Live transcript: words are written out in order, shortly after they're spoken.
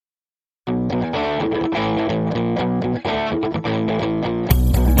Hi,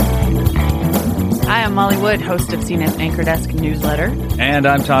 I'm Molly Wood, host of CNET's Anchor Desk newsletter. And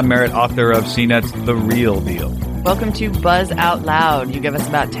I'm Tom Merritt, author of CNET's The Real Deal. Welcome to Buzz Out Loud. You give us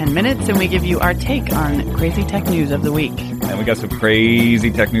about 10 minutes and we give you our take on crazy tech news of the week. And we got some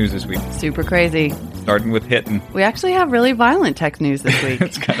crazy tech news this week. Super crazy. Starting with hitting. We actually have really violent tech news this week.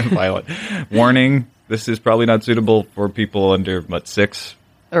 It's kind of violent. Warning, this is probably not suitable for people under, 6?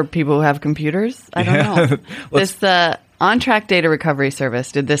 Or people who have computers? I don't know. This OnTrack Data Recovery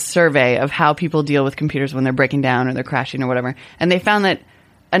Service did this survey of how people deal with computers when they're breaking down or they're crashing or whatever. And they found that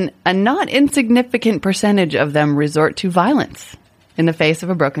a not insignificant percentage of them resort to violence in the face of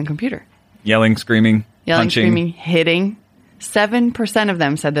a broken computer. Yelling, screaming, punching. Screaming, hitting. 7% of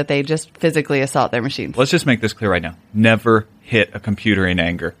them said that they just physically assault their machines. Let's just make this clear right now. Never hit a computer in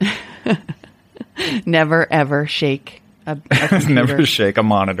anger. Never, ever shake a computer. Never shake a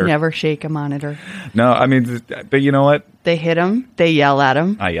monitor. Never shake a monitor. No, I mean, but you know what? They hit them. They yell at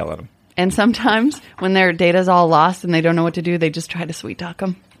them. I yell at them. And sometimes when their data's all lost and they don't know what to do, they just try to sweet talk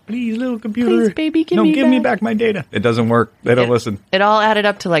them. Please, little computer. Please, baby, give me back my data. It doesn't work. They don't listen. It all added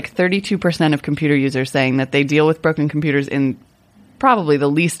up to like 32% of computer users saying that they deal with broken computers in probably the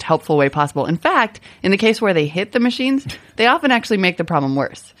least helpful way possible. In fact, in the case where they hit the machines, they often actually make the problem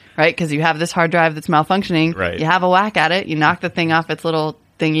worse, right? Because you have this hard drive that's malfunctioning. Right. You have a whack at it. You knock the thing off its little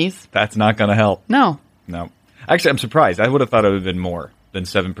thingies. That's not going to help. No. Actually, I'm surprised. I would have thought it would have been more than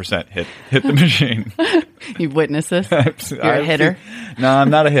 7% hit the machine. You've witnessed this? You're a hitter? No, I'm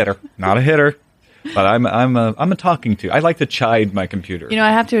not a hitter. Not a hitter. But I'm a talking to. I like to chide my computer. You know,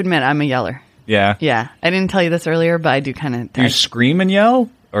 I have to admit, I'm a yeller. Yeah? Yeah. I didn't tell you this earlier, but I do kind of... Do you scream and yell?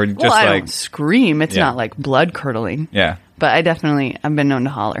 Or just I don't scream. It's not like blood curdling. Yeah. But I've been known to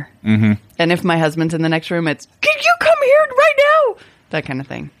holler. Mm-hmm. And if my husband's in the next room, it's, can you come here right now? That kind of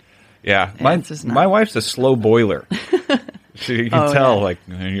thing. Yeah. My wife's a slow boiler. So you can tell, yeah. like,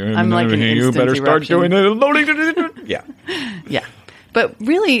 I'm like an you better start eruption. doing it. Loading. Yeah. Yeah. But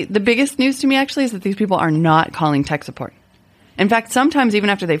really, the biggest news to me actually is that these people are not calling tech support. In fact, sometimes even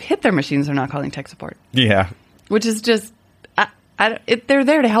after they've hit their machines, they're not calling tech support. Yeah. Which is just, they're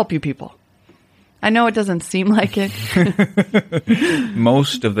there to help you people. I know it doesn't seem like it.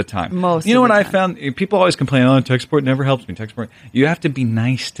 Most of the time. You know what I found? People always complain, tech support never helps me. Tech support. You have to be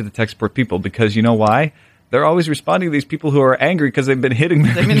nice to the tech support people because you know why? They're always responding to these people who are angry because they've been hitting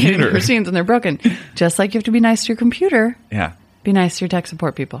their machines and they're broken. Just like you have to be nice to your computer. Yeah. Be nice to your tech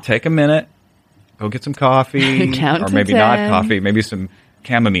support people. Take a minute. Go get some coffee. Count or to maybe 10. not coffee. Maybe some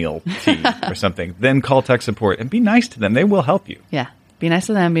chamomile tea or something. Then call tech support and be nice to them. They will help you. Yeah. Be nice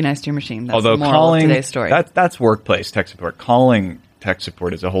to them. Be nice to your machine. That's Although the moral calling of today's story. That's workplace tech support. Calling tech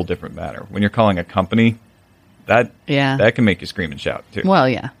support is a whole different matter. When you're calling a company, that can make you scream and shout too. Well,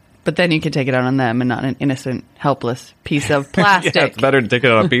 yeah. But then you can take it out on them and not an innocent, helpless piece of plastic. Yeah, it's better to take it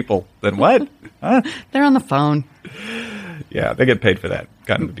out on people than what? Huh? They're on the phone. Yeah, they get paid for that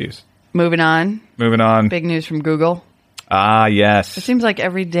kind of abuse. Moving on. Big news from Google. Ah, yes. It seems like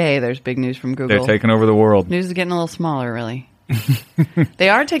every day there's big news from Google. They're taking over the world. News is getting a little smaller, really. They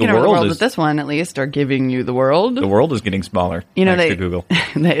are taking over the world with this one, at least, or giving you the world. The world is getting smaller thanks to Google.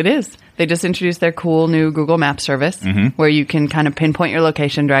 It is. They just introduced their cool new Google Maps service where you can kind of pinpoint your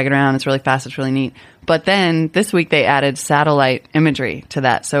location, drag it around. It's really fast. It's really neat. But then this week they added satellite imagery to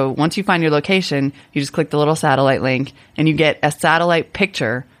that. So once you find your location, you just click the little satellite link and you get a satellite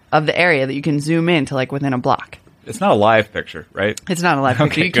picture of the area that you can zoom in to like within a block. It's not a live picture, right? It's not a live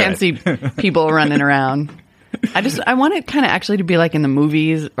picture. You can't see people running around. I want it kind of actually to be like in the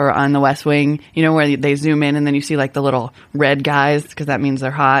movies or on the West Wing, you know, where they zoom in and then you see like the little red guys because that means they're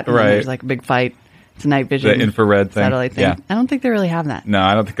hot. And then there's like a big fight. It's a night vision. The infrared thing. Satellite thing. Yeah. I don't think they really have that. No,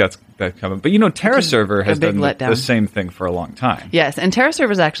 I don't think that's coming. But you know, TerraServer has done the same thing for a long time. Yes, and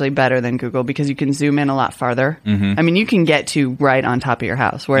TerraServer is actually better than Google because you can zoom in a lot farther. Mm-hmm. I mean, you can get to right on top of your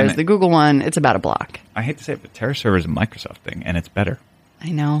house, whereas the Google one, it's about a block. I hate to say it, but TerraServer is a Microsoft thing, and it's better. I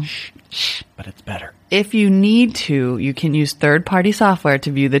know. Shh. But it's better. If you need to, you can use third-party software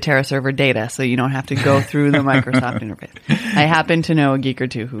to view the TerraServer data, so you don't have to go through the Microsoft interface. I happen to know a geek or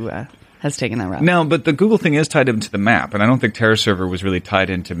two who has taken that route. No, but the Google thing is tied into the map, and I don't think TerraServer was really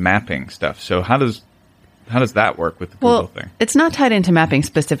tied into mapping stuff. So how does that work with the Google thing? It's not tied into mapping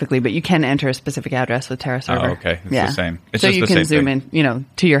specifically, but you can enter a specific address with TerraServer. Oh, okay. It's the same. It's so just you the can same zoom thing. in,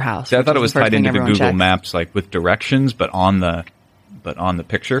 to your house. See, I thought it was tied into the Google checks. Maps, like with directions, but on the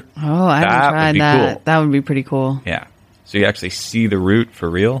picture. Oh, I haven't tried that. Cool. That would be pretty cool. Yeah. So you actually see the route for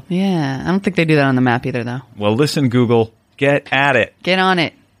real? Yeah. I don't think they do that on the map either, though. Well, listen, Google, get at it. Get on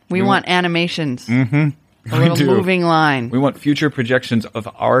it. We want animations. Mm-hmm. A little do. moving line. We want future projections of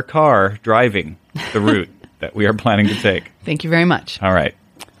our car driving the route that we are planning to take. Thank you very much. All right.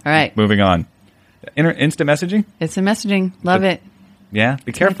 All right. Moving on. Instant messaging? Instant messaging. Love it. Yeah.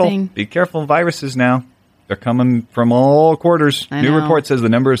 Be my careful. thing. Be careful. Viruses now. They're coming from all quarters. I New know. report says the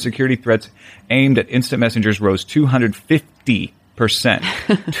number of security threats aimed at instant messengers rose 250%.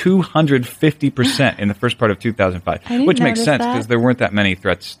 250% in the first part of 2005, didn't which makes notice sense that. because there weren't that many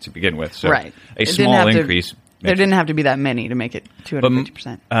threats to begin with. So Right. a It didn't small have to- increase. There didn't have to be that many to make it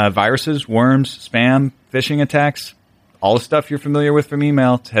 250%. Viruses, worms, spam, phishing attacks, all the stuff you're familiar with from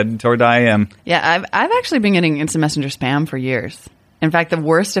email. It's heading toward IM. Yeah, I've actually been getting instant messenger spam for years. In fact, the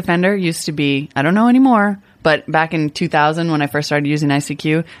worst offender used to be, I don't know anymore, but back in 2000 when I first started using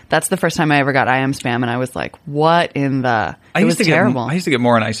ICQ, that's the first time I ever got IM spam, and I was like, what in the... It was terrible. I used to get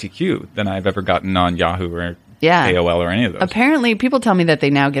more on ICQ than I've ever gotten on Yahoo or Yeah. AOL or any of those. Apparently, people tell me that they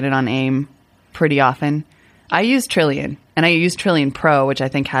now get it on AIM pretty often. I use Trillion, and I use Trillion Pro, which I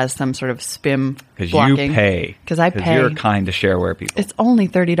think has some sort of spam Because blocking. you pay. Because I pay. You're kind to shareware people. It's only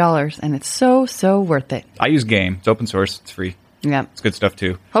 $30, and it's so worth it. I use Game. It's open source. It's free. Yeah. It's good stuff,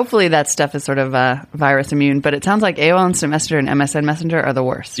 too. Hopefully that stuff is sort of virus immune, but it sounds like AOL Instant Messenger and MSN Messenger are the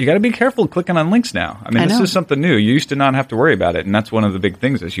worst. You got to be careful clicking on links now. I mean, I this know. is something new. You used to not have to worry about it, and that's one of the big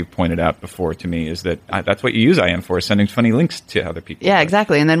things, as you pointed out before to me, is that that's what you use IM for, is sending funny links to other people. Yeah,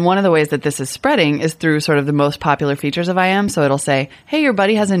 exactly. And then one of the ways that this is spreading is through sort of the most popular features of IM. So it'll say, hey, your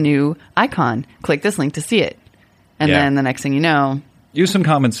buddy has a new icon. Click this link to see it. And Yeah. then the next thing you know, Use some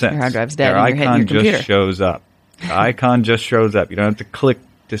common sense. Your hard drive's dead Their and you're hitting icon your computer. just shows up. The icon just shows up. You don't have to click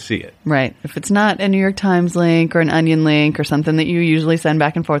to see it. right, if it's not a New York Times link or an Onion link or something that you usually send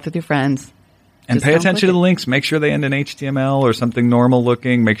back and forth with your friends. And Just pay don't attention click to the links. Make sure they end in HTML or something normal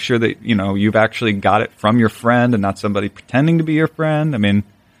looking. Make sure that, you've actually got it from your friend and not somebody pretending to be your friend. I mean,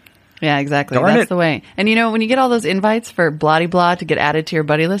 Yeah, exactly. Darn That's it. the way. And when you get all those invites for blah to get added to your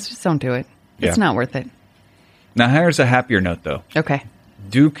buddy list, just don't do it. It's Yeah. not worth it. now here's a happier note, though. Okay.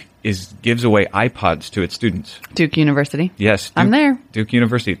 Duke gives away iPods to its students. Duke University. Yes. Duke, I'm there. Duke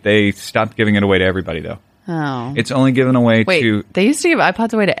University. They stopped giving it away to everybody, though. Oh. It's only given away Wait, to... they used to give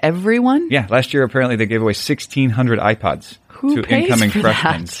iPods away to everyone? Yeah, last year apparently they gave away 1,600 iPods Who to pays incoming for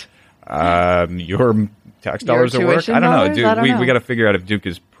freshmen. Your tax dollars at work? tuition I don't know. dollars? Dude, I don't know. we got to figure out if Duke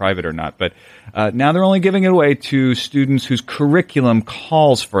is private or not. But now they're only giving it away to students whose curriculum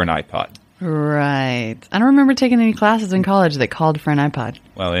calls for an iPod. Right. I don't remember taking any classes in college that called for an iPod.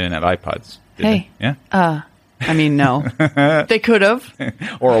 Well, they didn't have iPods. Did Hey. they? Yeah. I mean, no. They could have.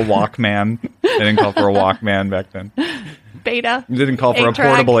 Or a Walkman. They didn't call for a Walkman back then. Beta. They didn't call for a 8-track.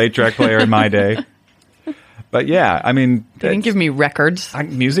 portable 8-track player in my day. But yeah, I mean, They didn't give me records.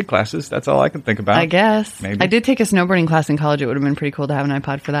 music classes. That's all I can think about. I guess. Maybe. I did take a snowboarding class in college. It would have been pretty cool to have an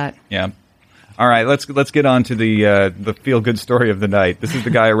iPod for that. Yeah. All right, let's get on to the feel good story of the night. This is the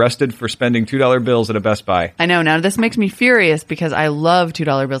guy arrested for spending $2 bills at a Best Buy. I know. Now, this makes me furious because I love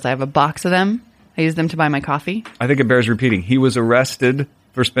 $2 bills. I have a box of them. I use them to buy my coffee. I think it bears repeating. He was arrested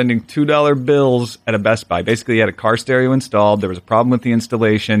for spending $2 bills at a Best Buy. Basically, he had a car stereo installed. There was a problem with the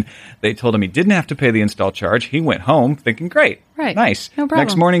installation. They told him he didn't have to pay the install charge. He went home thinking, great, Right. nice. No problem.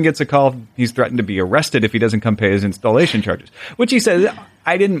 Next morning, gets a call. He's threatened to be arrested if he doesn't come pay his installation charges, which he says,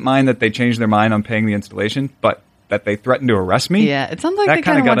 I didn't mind that they changed their mind on paying the installation, but that they threatened to arrest me? Yeah, it sounds like That they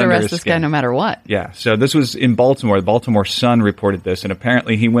kinda kind of got want to under arrest his this guy skin. no matter what. Yeah, so this was in Baltimore. The Baltimore Sun reported this, and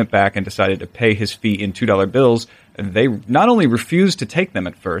apparently he went back and decided to pay his fee in $2 bills. And they not only refused to take them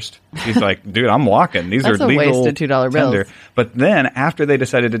at first. He's like, dude, I'm walking. These That's are a legal waste of $2 bills. tender. But then after they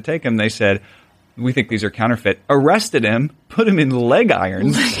decided to take them, they said, we think these are counterfeit. Arrested him, put him in leg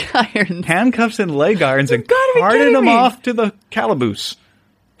irons, Irons. handcuffs and leg irons, and gotta be carted kidding him me. off to the calaboose.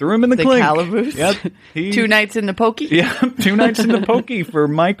 Threw him in the The clink. calaboose? Yep. He- 2 nights in the pokey? Yeah, 2 nights in the pokey for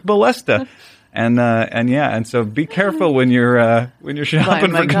Mike Balesta. And so be careful when you're Buying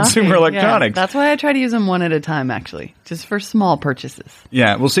shopping my for consumer coffee. electronics. Yeah, that's why I try to use them one at a time, actually, just for small purchases.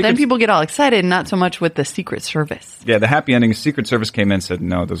 Yeah, well, Then people get all excited, not so much with the Secret Service. Yeah, the happy ending is Secret Service came in and said,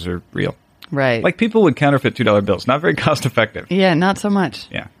 no, those are real. Right. Like people would counterfeit $2 bills. Not very cost effective. Yeah, not so much.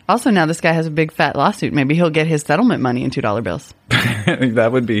 Yeah. Also, now this guy has a big fat lawsuit. Maybe he'll get his settlement money in $2 bills. That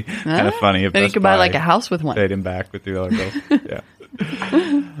would be kind of funny if Then he Best could buy Buy like a house with one. paid him back with $2 bills. Yeah.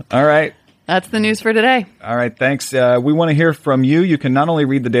 All right. That's the news for today. All right, thanks. We want to hear from you. You can not only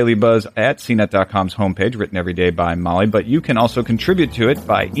read the Daily Buzz at CNET.com's homepage, written every day by Molly, but you can also contribute to it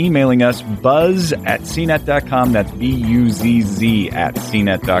by emailing us buzz@cnet.com. That's BUZZ at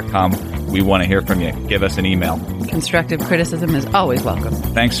CNET.com. We want to hear from you. Give us an email. Constructive criticism is always welcome.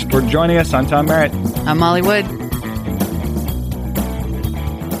 Thanks for joining us. I'm Tom Merritt. I'm Molly Wood.